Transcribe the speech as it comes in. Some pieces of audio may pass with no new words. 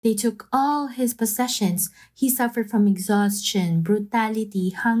They took all his possessions. He suffered from exhaustion,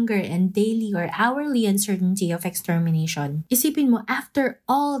 brutality, hunger, and daily or hourly uncertainty of extermination. Isipin mo, after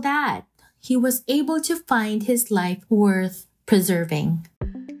all that, he was able to find his life worth preserving.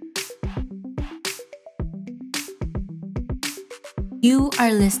 You are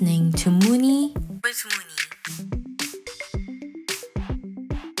listening to Mooney with Mooney.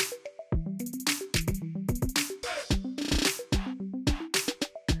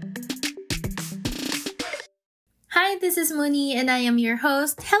 Hi, this is Mooney and I am your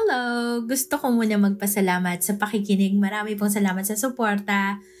host. Hello! Gusto ko muna magpasalamat sa pakikinig. Marami pong salamat sa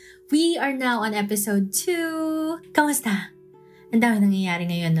suporta. We are now on episode 2. Kamusta? Ang dami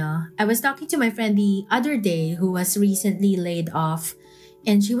nangyayari ngayon, no? I was talking to my friend the other day who was recently laid off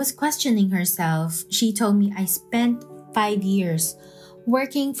and she was questioning herself. She told me, I spent 5 years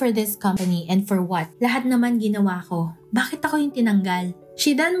working for this company and for what? Lahat naman ginawa ko. Bakit ako yung tinanggal?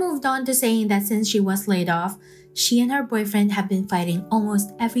 She then moved on to saying that since she was laid off, she and her boyfriend have been fighting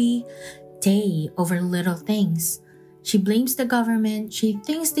almost every day over little things. She blames the government. She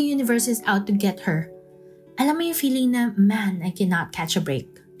thinks the universe is out to get her. Alam mo yung feeling na, man, I cannot catch a break.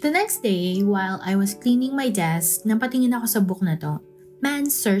 The next day, while I was cleaning my desk, napatingin ako sa book na to.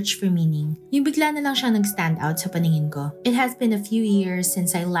 Man's Search for Meaning. Yung bigla na lang siya nag-stand out sa paningin ko. It has been a few years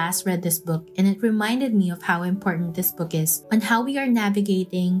since I last read this book and it reminded me of how important this book is on how we are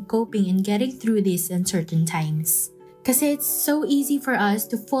navigating, coping, and getting through these uncertain times. Kasi it's so easy for us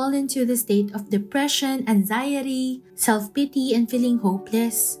to fall into the state of depression, anxiety, self-pity, and feeling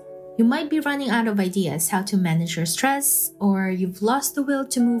hopeless. You might be running out of ideas how to manage your stress or you've lost the will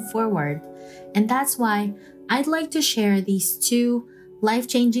to move forward. And that's why I'd like to share these 2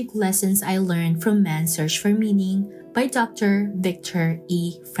 life-changing lessons I learned from Man's Search for Meaning by Dr. Viktor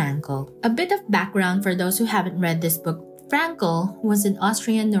E. Frankl. A bit of background for those who haven't read this book. Frankl was an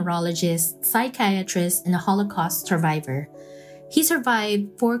Austrian neurologist, psychiatrist, and a Holocaust survivor. He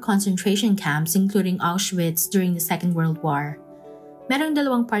survived 4 concentration camps including Auschwitz during the Second World War. Merong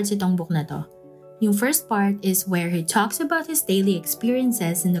 2 parts itong book na to. Yung first part is where he talks about his daily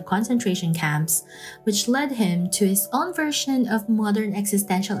experiences in the concentration camps, which led him to his own version of modern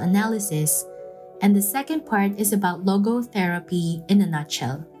existential analysis. And the second part is about logotherapy in a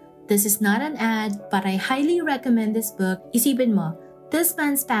nutshell. This is not an ad, but I highly recommend this book. Isipin mo, this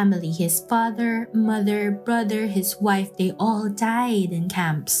man's family, his father, mother, brother, his wife, they all died in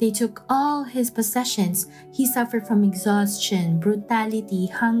camps. They took all his possessions. He suffered from exhaustion,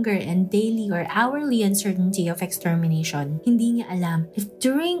 brutality, hunger, and daily or hourly uncertainty of extermination. Hindi niya alam if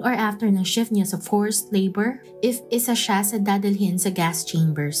during or after ng shift niya sa forced labor, if isa siya sa dadalhin sa gas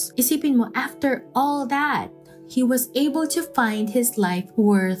chambers. Isipin mo, after all that, he was able to find his life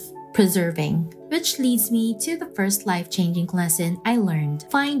worth preserving. Which leads me to the first life-changing lesson I learned.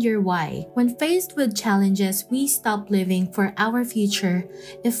 Find your why. When faced with challenges, we stop living for our future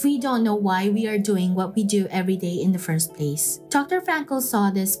if we don't know why we are doing what we do every day in the first place. Dr. Frankl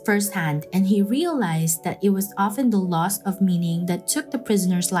saw this firsthand and he realized that it was often the loss of meaning that took the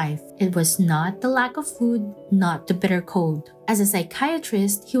prisoner's life. It was not the lack of food, not the bitter cold. As a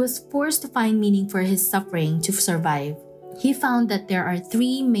psychiatrist, he was forced to find meaning for his suffering to survive. He found that there are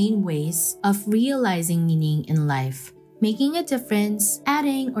 3 main ways of realizing meaning in life: making a difference,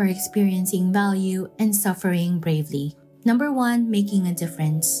 adding or experiencing value, and suffering bravely. Number 1, making a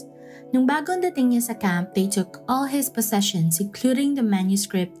difference. Nung bagong dating niya sa camp, they took all his possessions, including the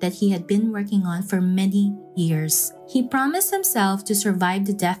manuscript that he had been working on for many years. He promised himself to survive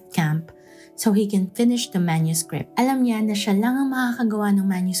the death camp so he can finish the manuscript. Alam niya na siya lang ang makakagawa ng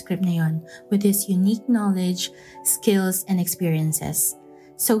manuscript na yon with his unique knowledge, skills, and experiences.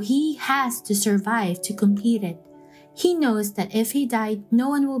 So he has to survive to complete it. He knows that if he died, no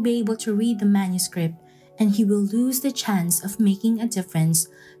one will be able to read the manuscript and he will lose the chance of making a difference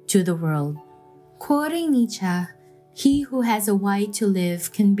to the world. Quoting Nietzsche, he who has a why to live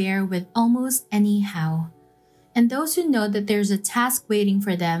can bear with almost any how. And those who know that there's a task waiting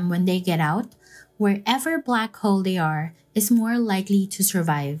for them when they get out, wherever black hole they are, is more likely to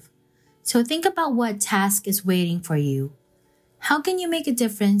survive. So think about what task is waiting for you. How can you make a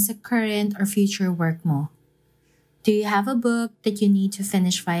difference sa current or future work mo? Do you have a book that you need to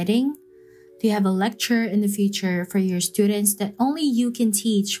finish writing? Do you have a lecture in the future for your students that only you can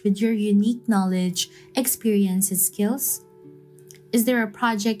teach with your unique knowledge, experience, and skills? Is there a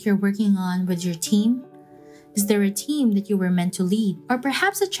project you're working on with your team? Is there a team that you were meant to lead? Or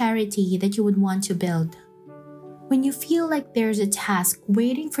perhaps a charity that you would want to build? When you feel like there's a task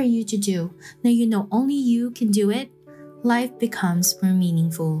waiting for you to do, now you know only you can do it, life becomes more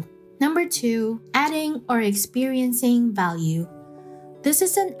meaningful. Number 2, adding or experiencing value. This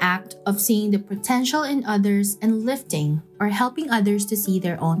is an act of seeing the potential in others and lifting or helping others to see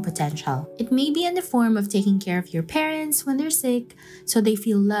their own potential. It may be in the form of taking care of your parents when they're sick so they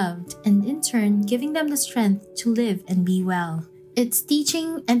feel loved, and in turn giving them the strength to live and be well. It's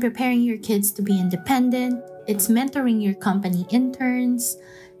teaching and preparing your kids to be independent. It's mentoring your company interns.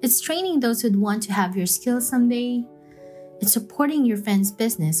 It's training those who'd want to have your skills someday. It's supporting your friend's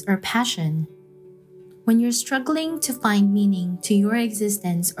business or passion. When you're struggling to find meaning to your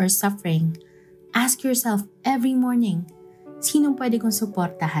existence or suffering, ask yourself every morning, sino pwede kong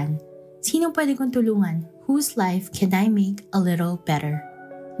suportahan? Sino pwede kong tulungan? Whose life can I make a little better?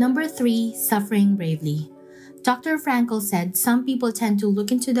 Number 3, suffering bravely. Dr. Frankl said some people tend to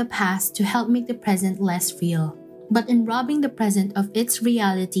look into the past to help make the present less real. But in robbing the present of its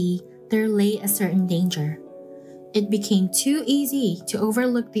reality, there lay a certain danger. It became too easy to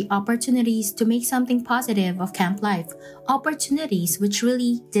overlook the opportunities to make something positive of camp life, opportunities which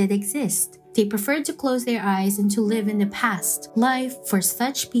really did exist. They preferred to close their eyes and to live in the past. Life for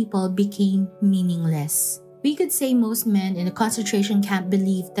such people became meaningless. We could say most men in a concentration camp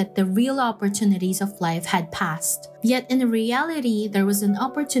believed that the real opportunities of life had passed. Yet in reality, there was an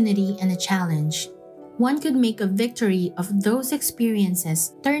opportunity and a challenge. One could make a victory of those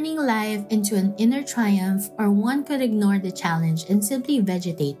experiences, turning life into an inner triumph, or one could ignore the challenge and simply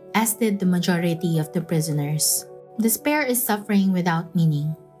vegetate, as did the majority of the prisoners. Despair is suffering without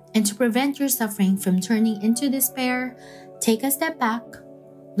meaning. And to prevent your suffering from turning into despair, take a step back,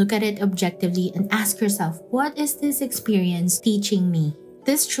 look at it objectively, and ask yourself, what is this experience teaching me?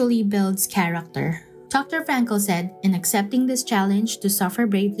 This truly builds character. Dr. Frankl said, in accepting this challenge to suffer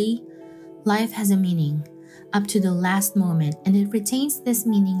bravely, life has a meaning up to the last moment, and it retains this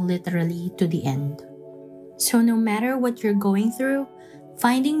meaning literally to the end. So no matter what you're going through,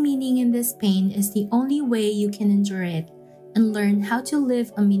 finding meaning in this pain is the only way you can endure it and learn how to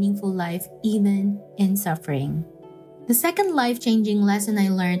live a meaningful life even in suffering. The second life-changing lesson I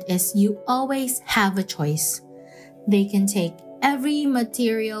learned is you always have a choice. They can take every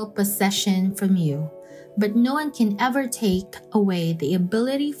material possession from you, but no one can ever take away the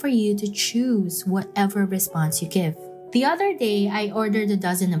ability for you to choose whatever response you give. The other day, I ordered a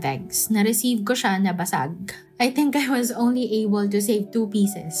dozen of eggs. Na-receive ko siya na basag. I think I was only able to save 2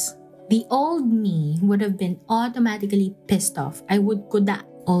 pieces. The old me would have been automatically pissed off. I would kuda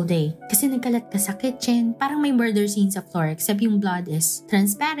all day. Kasi nagkalat ka sa kitchen, parang may murder scene sa floor except yung blood is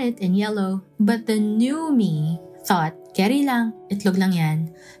transparent and yellow. But the new me thought, carry lang, itlog lang yan.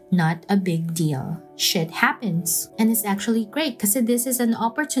 Not a big deal. Shit happens. And it's actually great because this is an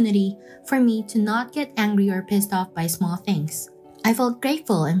opportunity for me to not get angry or pissed off by small things. I felt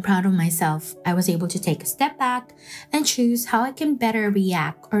grateful and proud of myself. I was able to take a step back and choose how I can better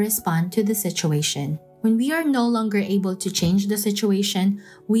react or respond to the situation. When we are no longer able to change the situation,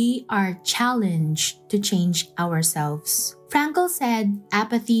 we are challenged to change ourselves. Frankl said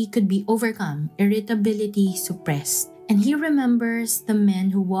apathy could be overcome, irritability suppressed. And he remembers the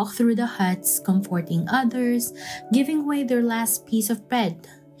men who walk through the huts, comforting others, giving away their last piece of bread.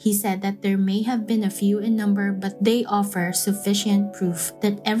 He said that there may have been a few in number, but they offer sufficient proof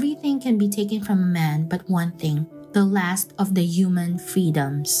that everything can be taken from a man but one thing, the last of the human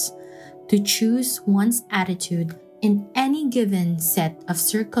freedoms. To choose one's attitude in any given set of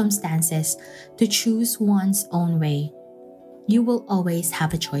circumstances, to choose one's own way. You will always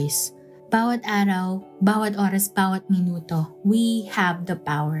have a choice. Bawat araw, bawat oras, bawat minuto, we have the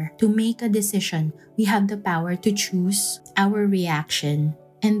power to make a decision. We have the power to choose our reaction.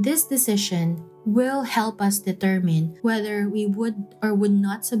 And this decision will help us determine whether we would or would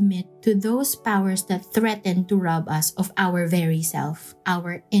not submit to those powers that threaten to rob us of our very self,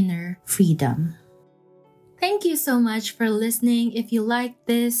 our inner freedom. Thank you so much for listening. If you like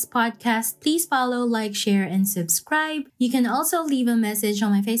this podcast, please follow, like, share, and subscribe. You can also leave a message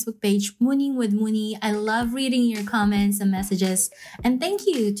on my Facebook page, Mooning with Mooney. I love reading your comments and messages. And thank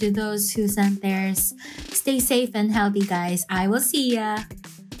you to those who sent theirs. Stay safe and healthy, guys. I will see ya.